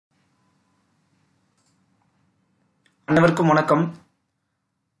அனைவருக்கும் வணக்கம்.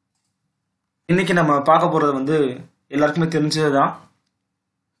 இன்னைக்கு நம்ம பார்க்க போறது எல்லாருக்குமே தெரிஞ்சதுதான்.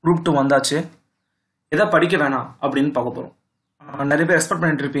 குரூப் 2 வந்தாச்சு. எதை படிக்க வேணாம் அப்படின்னு பார்க்க போறோம். நிறைய பேர் எக்ஸ்பெக்ட்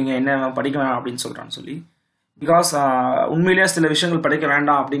பண்ணிட்டு இருப்பீங்க என்ன படிக்க வேணாம் அப்படின்னு சொல்றான்னு சொல்லி. பிகாஸ் உண்மையிலேயே சில விஷயங்கள் படிக்க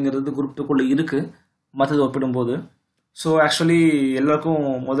வேண்டாம் அப்படிங்கிறது குரூப் 2க்குள்ள இருக்கு மற்றது ஒப்பிடும்போது. ஸோ ஆக்சுவலி எல்லாருக்கும்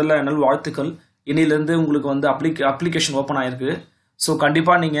முதல்ல நல் வாழ்த்துக்கள். இன்னிலேருந்து உங்களுக்கு அப்ளிகேஷன் ஓப்பன் ஆயிருக்கு. ஸோ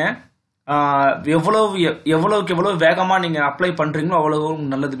கண்டிப்பாக நீங்கள் எவ்வளவுக்கு எவ்வளோ வேகமாக நீங்கள் அப்ளை பண்ணுறீங்களோ அவ்வளோ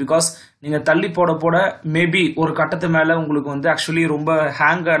நல்லது. பிகாஸ் நீங்கள் தள்ளி போட மேபி ஒரு கட்டத்து மேலே உங்களுக்கு ஆக்சுவலி ரொம்ப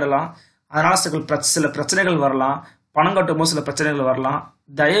ஹேங் ஆகிடலாம். அதனால் சில பிரச்சனைகள் வரலாம். பணம் கட்டும்போது சில பிரச்சனைகள் வரலாம்.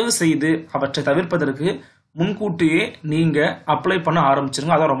 தயவு செய்து அவற்றை தவிர்ப்பதற்கு முன்கூட்டியே நீங்கள் அப்ளை பண்ண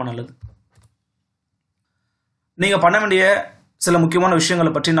ஆரம்பிச்சிருங்க. அதான் ரொம்ப நல்லது. நீங்கள் பண்ண வேண்டிய சில முக்கியமான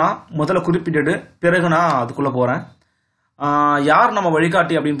விஷயங்களை பற்றி நான் முதல்ல குறிப்பிட்டுட்டு பிறகு நான் அதுக்குள்ளே போகிறேன். யார் நம்ம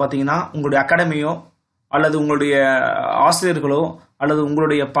வழிகாட்டி அப்படின்னு பார்த்தீங்கன்னா, உங்களுடைய அகாடமியோ அல்லது உங்களுடைய ஆசிரியர்களோ அல்லது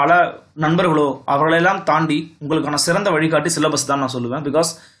உங்களுடைய பல நண்பர்களோ அவர்களெல்லாம் தாண்டி உங்களுக்கான சிறந்த வழிகாட்டி சிலபஸ் தான் நான் சொல்லுவேன். பிகாஸ்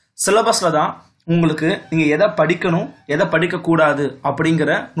சிலபஸில் தான் உங்களுக்கு நீங்கள் எதை படிக்கணும் எதை படிக்கக்கூடாது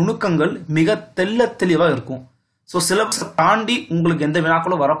அப்படிங்கிற நுணுக்கங்கள் மிக தெளிவாக இருக்கும். ஸோ சிலபஸை தாண்டி உங்களுக்கு எந்த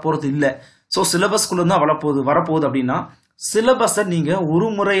வினாக்களும் வரப்போகிறது இல்லை. ஸோ சிலபஸ்குள்ளே தான் வரப்போகுது அப்படின்னா சிலபஸை நீங்கள் ஒரு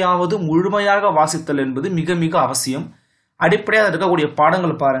முறையாவது முழுமையாக வாசித்தல் என்பது மிக மிக அவசியம். அடிப்படையாக இருக்கக்கூடிய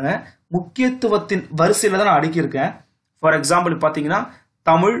பாடங்கள் பாருங்க, முக்கியத்துவத்தின் வரிசையில் தான் நான் அடுக்கியிருக்கேன். ஃபார் எக்ஸாம்பிள் பார்த்தீங்கன்னா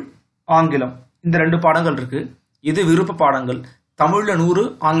தமிழ், ஆங்கிலம் இந்த 2 பாடங்கள் இருக்கு. இது விருப்ப பாடங்கள். தமிழில் 100,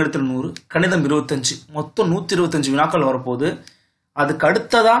 ஆங்கிலத்தில் 100, கணிதம் 25, மொத்தம் 125 வினாக்கள் வரப்போகுது. அதுக்கு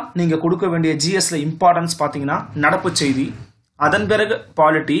அடுத்ததா நீங்க கொடுக்க வேண்டிய ஜிஎஸ்ல இம்பார்ட்டன்ஸ் பார்த்தீங்கன்னா நடப்பு செய்தி, அதன் பிறகு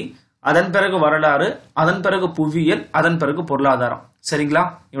பாலிட்டி, அதன் பிறகு வரலாறு, அதன் பிறகு புவியியல், அதன் பிறகு பொருளாதாரம். சரிங்களா?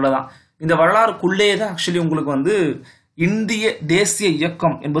 இவ்வளவுதான். இந்த வரலாறுக்குள்ளே தான் ஆக்சுவலி உங்களுக்கு இந்திய தேசிய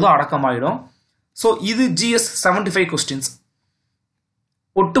இயக்கம் என்பது அடக்கமாயிடும். ஸோ இது GS 75 கொஸ்டின்ஸ்.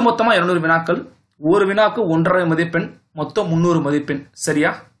 ஒட்டுமொத்தமாக 200 வினாக்கள். ஒரு வினாக்கு 1.5 மதிப்பெண், மொத்தம் 300 மதிப்பெண். சரியா?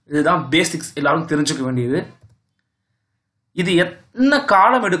 இதுதான் பேசிக்ஸ், எல்லாரும் தெரிஞ்சுக்க வேண்டியது. இது என்ன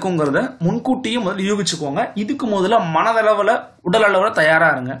காலம் எடுக்குங்கிறத முன்கூட்டியே முதல்ல யூகிச்சுக்கோங்க. இதுக்கு முதல்ல மனதளவில் உடல் அளவில்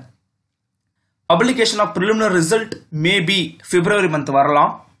தயாராக இருங்க. Publication of preliminary result maybe February month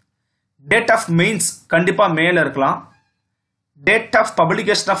வரலாம். டேட் ஆஃப் மெயின்ஸ் கண்டிப்பாக மேலே இருக்கலாம். Date of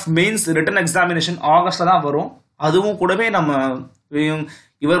publication of mains return examination ஆகஸ்ட்ல தான் வரும். அதுவும் கூடவே நம்ம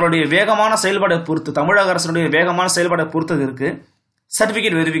இவர்களுடைய வேகமான செயல்பாடை பொறுத்து, தமிழக அரசுடைய வேகமான செயல்பாடை பொறுத்தது இருக்கு.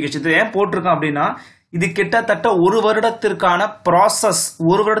 சர்டிபிகேட் வெரிஃபிகேஷன் இது ஏன் போட்டிருக்கோம் அப்படின்னா, இது கிட்டத்தட்ட 1 வருடத்திற்கான ப்ராசஸ்,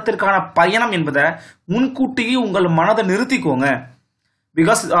 1 வருடத்திற்கான பயணம் என்பதை முன்கூட்டியே உங்கள் மனதை நிறுத்திக்கோங்க.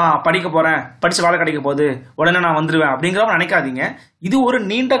 பிகாஸ் படிக்க போறேன், படிச்சு வேலை கிடைக்க போகுது, உடனே நான் வந்துடுவேன் அப்படிங்கிறவங்க நினைக்காதீங்க. இது ஒரு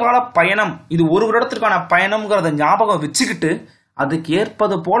நீண்ட கால பயணம். இது 1 வருடத்திற்கான பயணம்ங்கிறத ஞாபகம் வச்சுக்கிட்டு அதுக்கு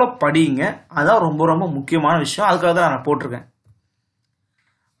ஏற்பது போல படிங்க. அதான் ரொம்ப ரொம்ப முக்கியமான விஷயம். அதுக்காக தான் நான் போட்டிருக்கேன்.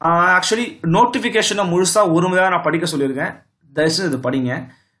 ஆக்சுவலி நோட்டிஃபிகேஷனை முழுசா ஒரு முறை நான் படிக்க சொல்லியிருக்கேன். தயவுசெய்து இது படிங்க.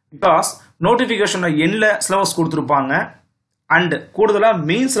 பிகாஸ் நோட்டிஃபிகேஷனை எண்ணில் சிலபஸ் கொடுத்துருப்பாங்க அண்ட் கூடுதலாக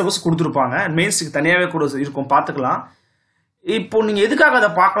மெயின் சிலபஸ் கொடுத்துருப்பாங்க. மெயின்ஸுக்கு தனியாகவே கூட இருக்கும், பார்த்துக்கலாம். இப்போ நீங்க எதுக்காக அதை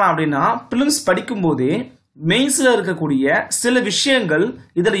பார்க்கலாம் அப்படின்னா, பிலிம்ஸ் படிக்கும் போதே மெயின்ஸ்ல இருக்கக்கூடிய சில விஷயங்கள்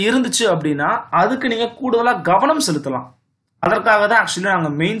இதுல இருந்துச்சு அப்படின்னா அதுக்கு நீங்க கூடுதலா கவனம் செலுத்தலாம். அதற்காக தான் ஆக்சுவலி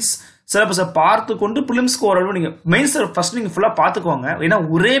நாங்கள் மெயின்ஸ் சிலபஸை பார்த்து கொண்டு பிலிம்ஸ்க்கு ஓரளவு நீங்க மெயின்ஸ் ஃபர்ஸ்ட் நீங்க ஃபுல்லா பார்த்துக்கோங்க. ஏன்னா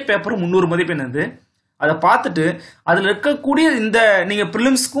ஒரே பேப்பர் 300 மதிப்பெண் அது. அதை பார்த்துட்டு அதுல இருக்கக்கூடிய இந்த நீங்க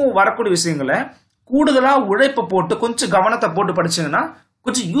பிலிம்ஸ்க்கும் வரக்கூடிய விஷயங்களை கூடுதலா உழைப்பை போட்டு கொஞ்சம் கவனத்தை போட்டு படிச்சீங்கன்னா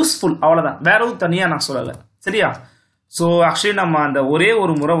கொஞ்சம் யூஸ்ஃபுல். அவ்வளவுதான், வேற எதுவும் தனியா நான் சொல்லலை. சரியா? ஸோ ஆக்சுவலி நம்ம அந்த ஒரே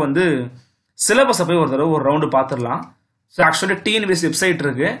ஒரு முறை சிலபஸை போய் ஒரு ரவுண்டு பார்த்துடலாம். ஸோ ஆக்சுவலி டிஎன்பிஎஸ்சி வெப்சைட்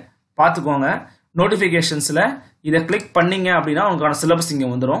இருக்கு, பார்த்துக்கோங்க. நோட்டிஃபிகேஷன்ஸில் இதை கிளிக் பண்ணீங்க அப்படின்னா உங்களுக்கான சிலபஸ் இங்கே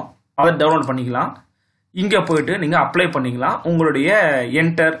வந்துடும். அதை டவுன்லோட் பண்ணிக்கலாம். இங்கே போயிட்டு நீங்கள் அப்ளை பண்ணிக்கலாம். உங்களுடைய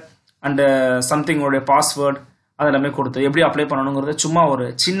என்டர் அண்டு சம்திங் உங்களுடைய பாஸ்வேர்டு அதெல்லாமே கொடுத்து எப்படி அப்ளை பண்ணணுங்கிறது சும்மா ஒரு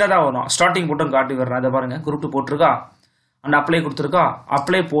சின்னதாக வரும். ஸ்டார்டிங் போட்டும் காட்டி வர்றேன். அதை பாருங்க, குரூப் 2 போட்டிருக்கா அண்ட் அப்ளை கொடுத்துருக்கா.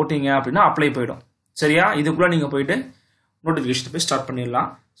 அப்ளை போட்டிங்க அப்படின்னா அப்ளை போயிடும். சரியா? இதுக்குள்ள நீங்க போயிட்டு நோட்டிஃபிகேஷன் போய் ஸ்டார்ட் பண்ணிடலாம்.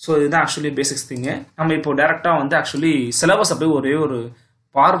 ஸோ இதுதான் ஆக்சுவலி பேசிக்ஸ் திங்கு. நம்ம இப்போ டேரக்டா ஆக்சுவலி சிலபஸை போய் ஒரே ஒரு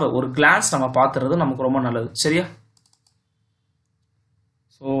பார்வை, ஒரு கிளான்ஸ் நம்ம பார்த்துறது நமக்கு ரொம்ப நல்லது. சரியா?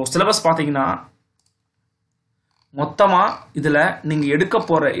 ஸோ சிலபஸ் பார்த்தீங்கன்னா மொத்தமா இதுல நீங்க எழுத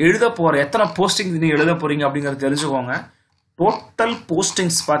போற எத்தனை போஸ்டிங் நீங்க எழுத போறீங்க அப்படிங்கறது தெரிஞ்சுக்கோங்க. டோட்டல்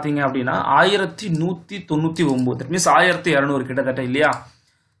போஸ்டிங்ஸ் பார்த்தீங்க அப்படின்னா 1199, மீன்ஸ் 1200 கிட்டத்தட்ட, இல்லையா?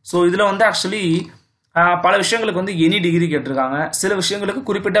 ஸோ இதுல ஆக்சுவலி பல விஷயங்களுக்கு எனி டிகிரி கேட்டிருக்காங்க, சில விஷயங்களுக்கு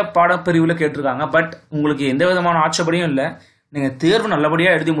குறிப்பிட்ட பாடப்பிரிவில் கேட்டிருக்காங்க. பட் உங்களுக்கு எந்த விதமான ஆட்சேபனையும் இல்லை. நீங்கள் தேர்வு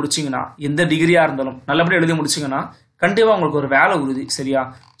நல்லபடியாக எழுதி முடிச்சிங்கன்னா, எந்த டிகிரியாக இருந்தாலும் நல்லபடியாக எழுதி முடிச்சிங்கன்னா கண்டிப்பாக உங்களுக்கு ஒரு வேலை உறுதி. சரியா?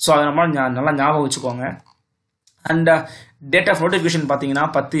 ஸோ அதை நம்ம நல்லா ஞாபகம் வச்சுக்கோங்க. அண்ட் டேட் ஆஃப் நோட்டிஃபிகேஷன் பார்த்தீங்கன்னா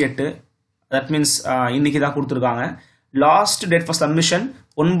 10/8, தட் மீன்ஸ் இன்னைக்கு தான் கொடுத்துருக்காங்க. Last date for submission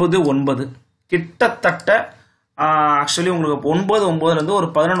 9/9. கிட்டத்தட்ட ஆக்சுவலி உங்களுக்கு 9/9 ஒரு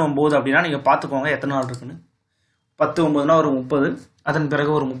 11/9 அப்படின்னா நீங்கள் பார்த்துக்கோங்க எத்தனை நாள் இருக்குன்னு. 10/9னா ஒரு 30, அதன்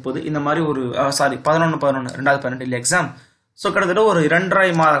பிறகு ஒரு 30, இந்த மாதிரி ஒரு 11/11 2018 இல்லை எக்ஸாம். ஸோ கிட்டத்தட்ட ஒரு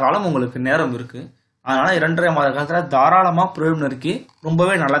 2.5 மாத காலம் உங்களுக்கு நேரம் இருக்குது. அதனால் 2.5 மாத காலத்தில் தாராளமாக ப்ரிலிமினரிக்கு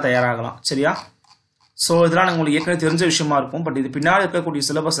ரொம்பவே நல்லா தயாராகலாம். சரியா? ஸோ இதெல்லாம் உங்களுக்கு ஏற்கனவே தெரிஞ்ச விஷயமா இருக்கும். பட் இது பின்னாடி இருக்கக்கூடிய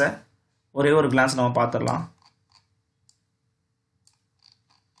சிலபஸை ஒரே ஒரு கிளான்ஸ் நம்ம பார்த்துடலாம்.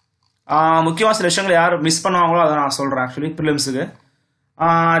 முக்கியமாக சில விஷயங்கள் யார் மிஸ் பண்ணுவாங்களோ அதை நான் சொல்கிறேன். ஆக்சுவலி ப்ரிலிம்ஸுக்கு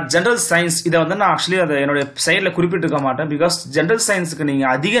ஜென்ரல் சயின்ஸ் இதை வந்து நான் ஆக்சுவலி அதை என்னுடைய சைடில் குறிப்பிட்டிருக்க மாட்டேன். பிகாஸ் ஜென்ரல் சயின்ஸுக்கு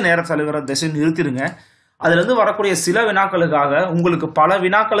நீங்கள் அதிக நேரம் செலவிற திசை நிறுத்திடுங்க. அதுலேருந்து வரக்கூடிய சில வினாக்களுக்காக உங்களுக்கு பல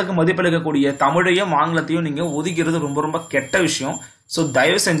வினாக்களுக்கு மதிப்பளிக்கக்கூடிய தமிழையும் ஆங்கிலத்தையும் நீங்கள் ஒதுக்கிறது ரொம்ப ரொம்ப கெட்ட விஷயம். ஸோ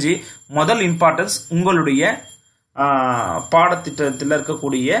தயவு செஞ்சு முதல் இம்பார்ட்டன்ஸ் உங்களுடைய பாடத்திட்டத்தில்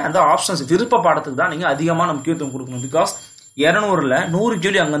இருக்கக்கூடிய அந்த ஆப்ஷன்ஸ் விருப்ப பாடத்துக்கு தான் நீங்கள் அதிகமான முக்கியத்துவம் கொடுக்கணும். பிகாஸ் 200ல் 100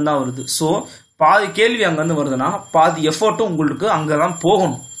 கேள்வி அங்கேருந்து தான் வருது. ஸோ பாதி கேள்வி அங்கேருந்து வருதுன்னா பாதி எஃபர்ட்டும் உங்களுக்கு அங்கே தான்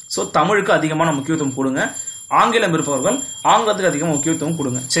போகணும். ஸோ தமிழுக்கு அதிகமான முக்கியத்துவம் கொடுங்க. ஆங்கிலம் இருப்பவர்கள் ஆங்கிலத்துக்கு அதிகமாக முக்கியத்துவம்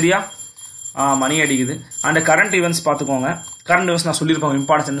கொடுங்க. சரியா? மணி அடிக்குது. அண்ட் கரண்ட் ஈவெண்ட்ஸ் பார்த்துக்கோங்க. கரண்ட் ஈவெண்ட்ஸ் நான் சொல்லியிருப்பேன்,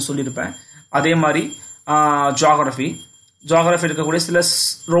 இம்பார்ட்டன்ஸ் சொல்லியிருப்பேன். அதே மாதிரி ஜியாகிரஃபி இருக்கக்கூடிய சில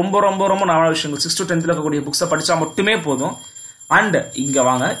ரொம்ப ரொம்ப ரொம்ப நல்ல விஷயங்கள் 6 to 10th இருக்கக்கூடிய புக்ஸை படித்தா மட்டுமே போதும். அண்ட் இங்கே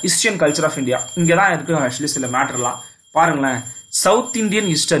வாங்க, history and culture of India. இங்கே தான் இருக்கு ஆக்சுவலி சில மேட்டர்லாம் பாருங்களேன். South Indian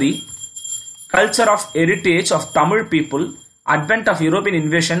history, culture of heritage of Tamil people, advent of European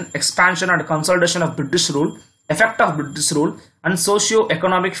invasion, expansion and consolidation of British rule, effect of British rule, and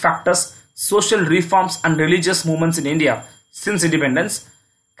socio-economic factors, social reforms and religious movements in India since independence,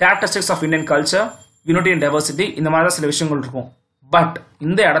 characteristics of Indian culture, unity and diversity. இந்த மாதிரி தான் சில விஷயங்கள் இருக்கும். But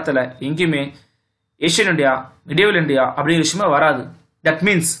இந்த இடத்துல எங்கேயுமே Asian India, மிடியவல் India அப்படிங்கிற விஷயமே வராது. தட்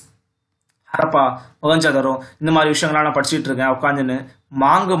மீன்ஸ் ஹரப்பா, மொகஞ்சதாரோ இந்த மாதிரி விஷயங்கள்லாம் நான் படிச்சுட்டு இருக்கேன் உட்காந்துன்னு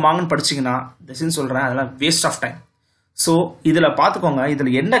மாங்குன்னு படிச்சிங்கன்னா தசின்னு சொல்கிறேன், அதெல்லாம் வேஸ்ட் ஆஃப் டைம். ஸோ இதில் பார்த்துக்கோங்க,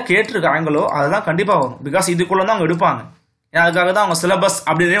 இதில் என்ன கேட்டிருக்காங்களோ அதுதான் கண்டிப்பாக வரும். பிகாஸ் இதுக்குள்ளே தான் அவங்க எடுப்பாங்க. ஏன்னா அதுக்காக தான் அவங்க சிலபஸ்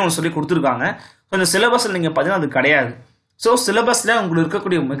அப்படின்னே அவங்க சொல்லி கொடுத்துருக்காங்க. ஸோ இந்த சிலபஸில் நீங்கள் பார்த்தீங்கன்னா அது கிடையாது. ஸோ சிலபஸில் உங்களுக்கு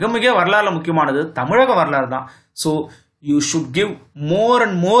இருக்கக்கூடிய மிக மிக வரலாறு முக்கியமானது தமிழக வரலாறு தான். So you should give more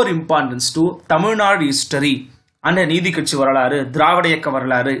and more importance to Tamil Nadu history and நீதி கட்சி வரலாறு, திராவிட இயக்க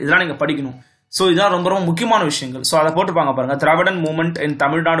வரலாறு, இதெல்லாம் நீங்கள் படிக்கணும். ஸோ இதெல்லாம் ரொம்ப ரொம்ப முக்கியமான விஷயங்கள். ஸோ அதை போட்டுருப்பாங்க பாருங்க, திராவிடன் movement in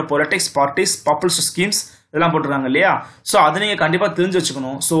Tamil Nadu, politics, parties, populist schemes, இதெல்லாம் போட்டிருக்காங்க இல்லையா? ஸோ அதை நீங்கள் கண்டிப்பாக தெரிஞ்சு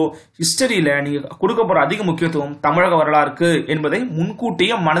வச்சுக்கணும். ஸோ ஹிஸ்டரியில் நீங்கள் கொடுக்க போகிற அதிக முக்கியத்துவம் தமிழக வரலாறுக்கு என்பதை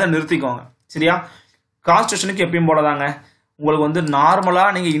முன்கூட்டியே மனதை நிறுத்திக்கோங்க. சரியா? கான்ஸ்டியூஷனுக்கு எப்பயும் போலதாங்க. உங்களுக்கு வந்து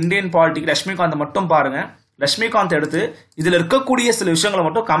நார்மலாக நீங்கள் இந்தியன் பாலிட்டிக் லட்சுமிகாந்தை மட்டும் பாருங்கள். லட்சுமிகாந்த் எடுத்து இதில் இருக்கக்கூடிய சில விஷயங்களை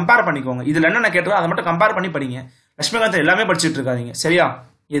மட்டும் கம்பேர் பண்ணிக்கோங்க. இதில் என்னென்ன கேட்டோ அதை மட்டும் கம்பேர் பண்ணி படிங்க. லட்சுமிகாந்த் எல்லாமே படிச்சுட்டு இருக்காதீங்க. சரியா?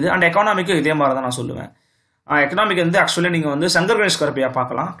 இது அண்ட் எக்கானாமிக்கு இதே மாதிரி தான் நான் சொல்லுவேன். எக்கனாமிக் வந்து ஆக்சுவலி நீங்கள் வந்து சங்கர் கணேஷ் கருப்பையா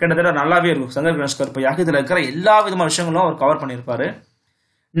பார்க்கலாம். கிட்டத்தட்ட நல்லாவே இருக்கும் சங்கர் கணேஷ் கருப்பையாக. இதில் இருக்கிற எல்லா விதமான விஷயங்களும் அவர் கவர் பண்ணியிருப்பாரு.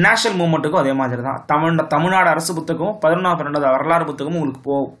 நேஷனல் மூவ்மெண்ட்டுக்கும் அதே மாதிரி தான். தமிழ்நாடு அரசு புத்தகம் 11-12 வரலாறு புத்தகமும் உங்களுக்கு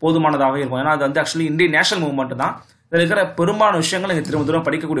போதுமானதாகவே இருக்கும். ஏன்னா அது வந்து ஆக்சுவலி இந்தியன் நேஷனல் மூவ்மெண்ட் தான். இதில் இருக்கிற பெரும்பாலான விஷயங்கள் நீங்கள் திரும்ப திரும்ப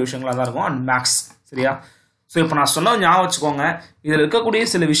படிக்கக்கூடிய விஷயங்களாக தான் இருக்கும். And maths. சரியா? ஸோ இப்போ நான் சொன்னது ஞாபகம் வச்சுக்கோங்க. இதில் இருக்கக்கூடிய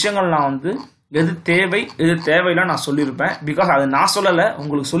சில விஷயங்கள் நான் வந்து எது தேவை எது தேவையில்லாம் நான் சொல்லியிருப்பேன். பிகாஸ் அது நான் சொல்லலை,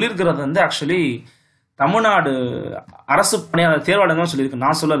 உங்களுக்கு சொல்லியிருக்கிறது வந்து ஆக்சுவலி தமிழ்நாடு அரசு பணியாளர் தேர்வாளர் தான் சொல்லியிருக்கேன்,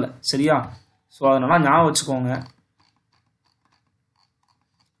 நான் சொல்லலை. சரியா? ஸோ அதனால ஞாபகம் வச்சுக்கோங்க.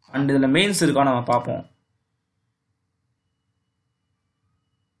 அண்ட் இதில் மெயின்ஸ் இருக்கா நம்ம பார்ப்போம்.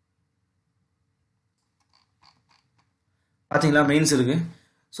 பார்த்தீங்களா? மெயின்ஸ் இருக்கு.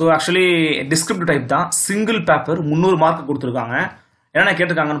 ஸோ ஆக்சுவலி டிஸ்கிரிப்டிவ் டைப் தான். சிங்கிள் பேப்பர் 300 மார்க் கொடுத்துருக்காங்க. என்னென்ன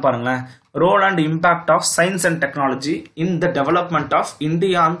கேட்டிருக்காங்கன்னு பாருங்களேன். Role and impact of science and technology in the development of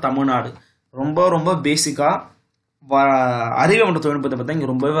India and Tamil Nadu. ரொம்ப ரொம்ப பேசிக்காக அறிவு மற்றும் தொழில்நுட்பத்தை பற்றி இங்கே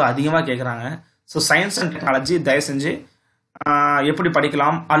ரொம்பவே அதிகமாக கேட்குறாங்க. ஸோ சயின்ஸ் அண்ட் டெக்னாலஜி தயவு செஞ்சு எப்படி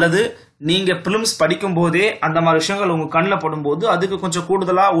படிக்கலாம், அல்லது நீங்கள் ப்ரிலிம்ஸ் படிக்கும் போதே அந்த மாதிரி விஷயங்கள் உங்கள் கண்ணில் படும்போது அதுக்கு கொஞ்சம்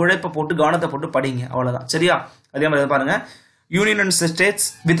கூடுதலாக உழைப்பை போட்டு கவனத்தை போட்டு படிங்க. அவ்வளோதான். சரியா? அதே மாதிரி பாருங்க, union and states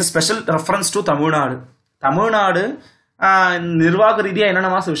with special reference to Tamil Nadu. Tamil Nadu நிர்வாக ரீதியாக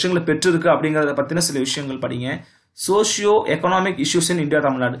என்னென்ன விஷயங்களை பெற்றிருக்கு அப்படிங்கிறத பற்றின சில விஷயங்கள் படிங்க. Socio economic issues in India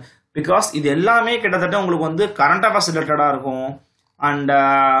Tamil Nadu. Because இது எல்லாமே கிட்டத்தட்ட உங்களுக்கு வந்து கரண்ட் அஃபேர்ஸ் ரிலேட்டடாக இருக்கும். And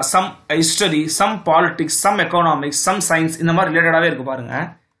some history, some politics, some economics, some science, இந்த மாதிரி ரிலேட்டடாகவே இருக்கு பாருங்க.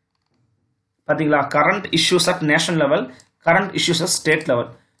 பார்த்தீங்களா? Current issues at national level, current issues at state level.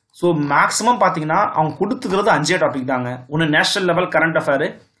 So maximum பார்த்தீங்கன்னா அவங்க கொடுத்துக்கிறது 5 டாபிக் தாங்க. ஒன்று national level current affair,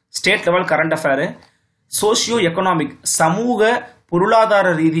 state level current affair, socio economic சமூக பொருளாதார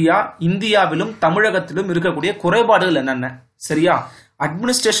ரீதியா இந்தியாவிலும் தமிழகத்திலும் இருக்கக்கூடிய குறைபாடுகள் என்னென்ன, சரியா?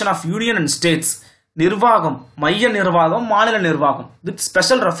 Administration of union and states, நிர்வாகம், மைய நிர்வாகம், மாநில நிர்வாகம் with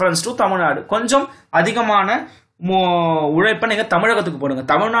special reference to Tamil Nadu. கொஞ்சம் அதிகமான உழைப்பை நீங்க தமிழகத்துக்கு போடுங்க.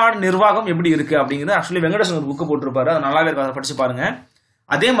 தமிழ்நாடு நிர்வாகம் எப்படி இருக்கு அப்படிங்கிறது ஆக்சுவலி வெங்கடேசன் ஒரு புக்கு போட்டிருப்பாரு, அது நல்லாவே இருக்கு, அதை படிச்சு பாருங்க.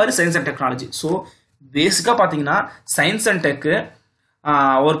 அதே மாதிரி சயின்ஸ் அண்ட் டெக்னாலஜி. ஸோ பேசிக்கா பாத்தீங்கன்னா சயின்ஸ் அண்ட் டெக்கு,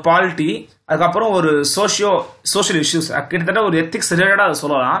 ஒரு பாலிட்டி, அதுக்கப்புறம் ஒரு சோஷியல் இஷ்யூஸ், கிட்டத்தட்ட ஒரு எத்திக்ஸ் ரிலேட்டடா அதை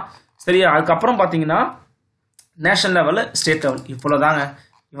சொல்லலாம், சரியா? அதுக்கப்புறம் பாத்தீங்கன்னா நேஷனல் லெவல், ஸ்டேட் லெவல்,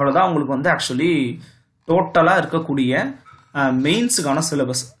 இவ்வளவுதான் உங்களுக்கு வந்து ஆக்சுவலி டோட்டலா இருக்கக்கூடிய மெயின்ஸுக்கான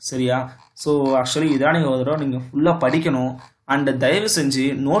சிலபஸ், சரியா? ஸோ ஆக்சுவலி இதான் நீங்கள் ஒரு தடவை நீங்கள் ஃபுல்லாக படிக்கணும். அண்ட் தயவு செஞ்சு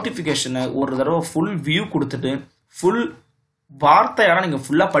நோட்டிஃபிகேஷனை ஒரு தடவை ஃபுல் வியூ கொடுத்துட்டு ஃபுல் வார்த்தையால் நீங்கள்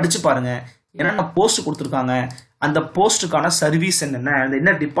ஃபுல்லாக படித்து பாருங்கள். என்னென்ன போஸ்ட் கொடுத்துருக்காங்க, அந்த போஸ்ட்டுக்கான சர்வீஸ் என்னென்ன, அது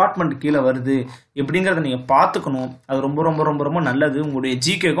என்ன டிபார்ட்மெண்ட் கீழே வருது எப்படிங்கிறத நீங்கள் பார்த்துக்கணும். அது ரொம்ப ரொம்ப ரொம்ப ரொம்ப நல்லது. உங்களுடைய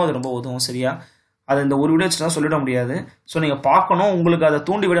ஜிகேக்கும் அது ரொம்ப உதவும், சரியா? அதை இந்த ஒரு வீடியோ வச்சுதான் சொல்லிட முடியாது. ஸோ நீங்கள் பார்க்கணும், உங்களுக்கு அதை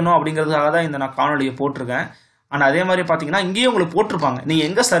தூண்டி விடணும் அப்படிங்கிறதுக்காக தான் இந்த நான் காணொலியை போட்டிருக்கேன். ஆனால் அதே மாதிரி பார்த்தீங்கன்னா இங்கேயே உங்களுக்கு போட்டிருப்பாங்க, நீங்கள்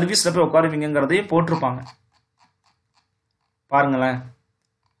எங்கே சர்வீஸில் போய் உட்காருவீங்கிறதையும் போட்டிருப்பாங்க. பாருங்களேன்,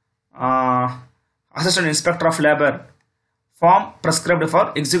 assistant inspector of labour, form prescribed for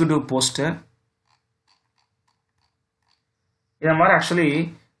executive post. இதை மாதிரி ஆக்சுவலி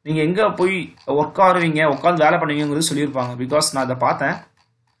நீங்கள் எங்கே போய் உட்காருவீங்க, உட்காந்து வேலை பண்ணுவீங்கிறது சொல்லியிருப்பாங்க. பிகாஸ் நான் அதை பார்த்தேன்.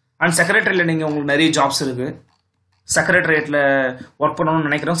 அண்ட் செக்ரட்டரியில் நீங்கள் உங்களுக்கு நிறைய ஜாப்ஸ் இருக்குது. செக்ரட்டரியேட்டில் ஒர்க் பண்ணணும்னு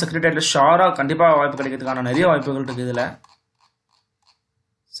நினைக்கிறோம். செக்ரட்டரியேட்டில் ஷாராக கண்டிப்பாக வாய்ப்பு கிடைக்கிறதுக்கான நிறைய வாய்ப்புகள் இருக்குது இதில்,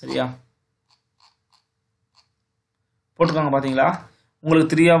 சரியா? போட்டுக்கோங்க. பார்த்தீங்களா,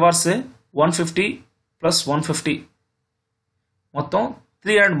 உங்களுக்கு 3 hours 150 + 150 மொத்தம்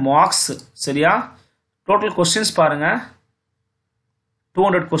 300 மார்க்ஸ், சரியா? டோட்டல் கொஸ்டின்ஸ் பாருங்க,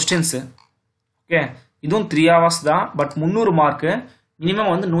 200 கொஸ்டின்ஸு. ஓகே, இதுவும் 3 hours தான். பட் 300 மார்க்கு,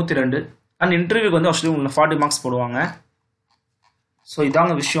 மினிமம் வந்து 102. அண்ட் இன்டர்வியூக்கு வந்து ஆக்சுவலி உங்களுக்கு 40 மார்க்ஸ் போடுவாங்க. ஸோ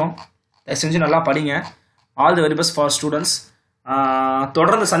இதாங்க விஷயம். தயவு செஞ்சு நல்லா படிங்க. All the very best for students.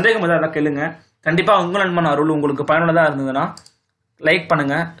 தொடர்ந்து சந்தேகம் ஏதாவது கேளுங்க. கண்டிப்பாக உங்கள் நண்பன் அருள் உங்களுக்கு பயனுள்ளதாக இருந்ததுன்னா லைக்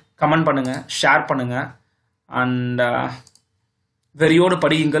பண்ணுங்கள், கமெண்ட் பண்ணுங்கள், ஷேர் பண்ணுங்கள். அண்ட் வெறியோடு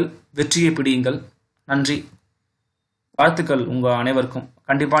படியுங்கள், வெற்றியை பிடியுங்கள். நன்றி, வாழ்த்துக்கள் உங்கள் அனைவருக்கும்.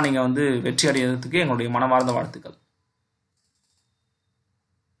 கண்டிப்பாக நீங்கள் வந்து வெற்றி அடைகிறதுக்கு எங்களுடைய மனமார்ந்த வாழ்த்துக்கள்.